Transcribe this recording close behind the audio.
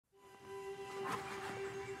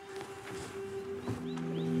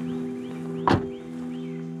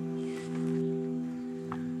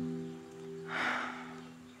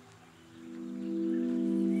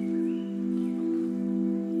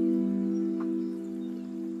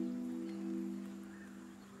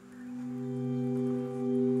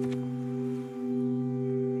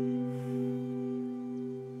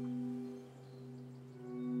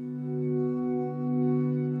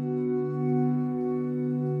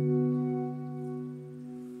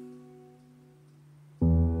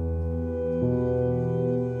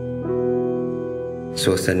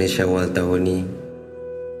Suasana Syawal tahun ni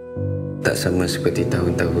tak sama seperti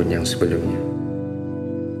tahun-tahun yang sebelumnya.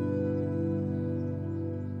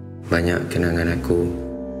 Banyak kenangan aku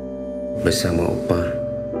bersama Opah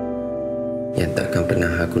yang takkan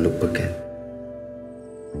pernah aku lupakan.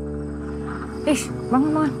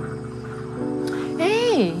 Bangun.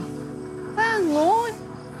 Bangun.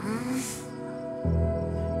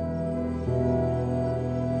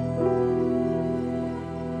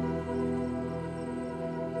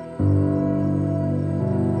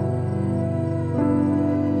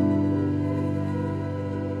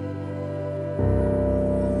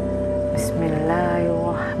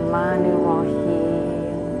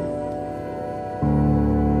 Bismillahirrahmanirrahim.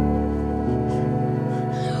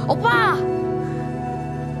 Opah!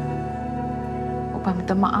 Opah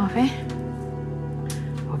minta maaf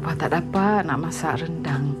Opah tak dapat nak masak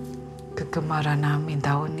rendang kegemaran Amin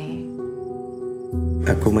tahun ni.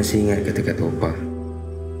 Aku masih ingat kata-kata Opah.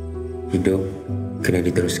 Hidup kena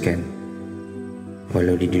diteruskan.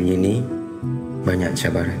 Walau di dunia ni banyak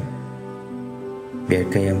cabaran.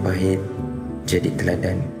 Biarkan yang pahit jadi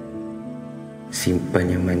teladan. Simpan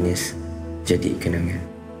yang manis jadi kenangan.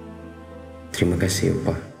 Terima kasih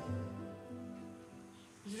Opah.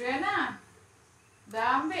 Zuriana,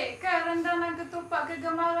 dah ambil ke rendang dan ketupat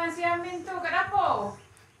kegemaran si Amin tu kat dapur?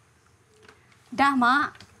 Dah,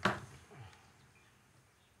 Mak.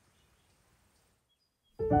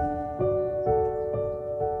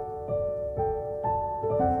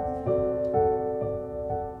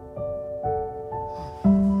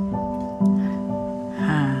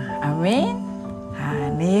 Amin.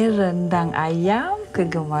 Ni rendang ayam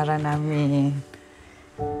kegemaran Amin.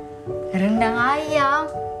 Rendang ayam.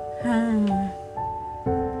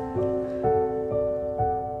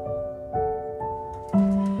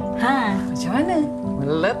 Macam mana?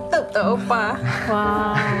 Meletup tak Opah?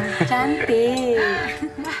 Wah, cantik.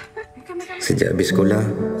 Sejak habis sekolah,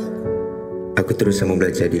 aku terus sama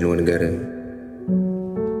belajar di luar negara.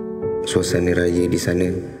 Suasana raya di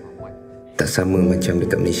sana tak sama macam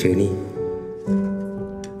dekat Malaysia ni.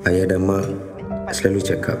 Ayah dan mak selalu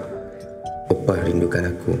cakap, Opah rindukan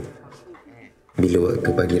aku bila waktu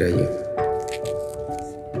pagi raya.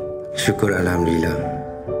 Syukur Alhamdulillah,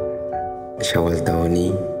 Syawal tahun ni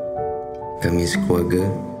kami sekeluarga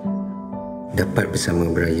dapat bersama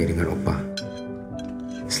beraya dengan Opah.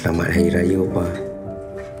 Selamat Hari Raya Opah.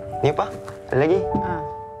 Ni Opah, ada lagi?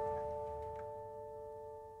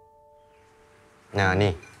 Nah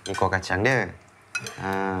ni kuah kacang dia.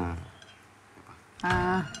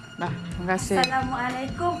 Dah, terima kasih.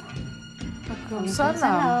 Assalamualaikum.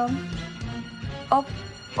 Waalaikumsalam.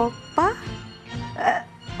 Opah?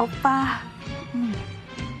 Opah.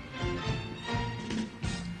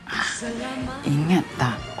 Ingat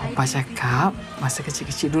tak Opah cakap masa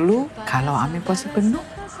kecil-kecil dulu kalau Amin puasa penuh,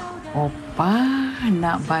 Opah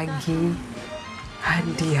nak bagi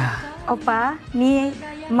hadiah. Opah, ni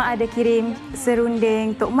Mak ada kirim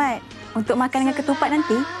serunding Tok Mat untuk makan dengan ketupat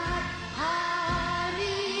nanti.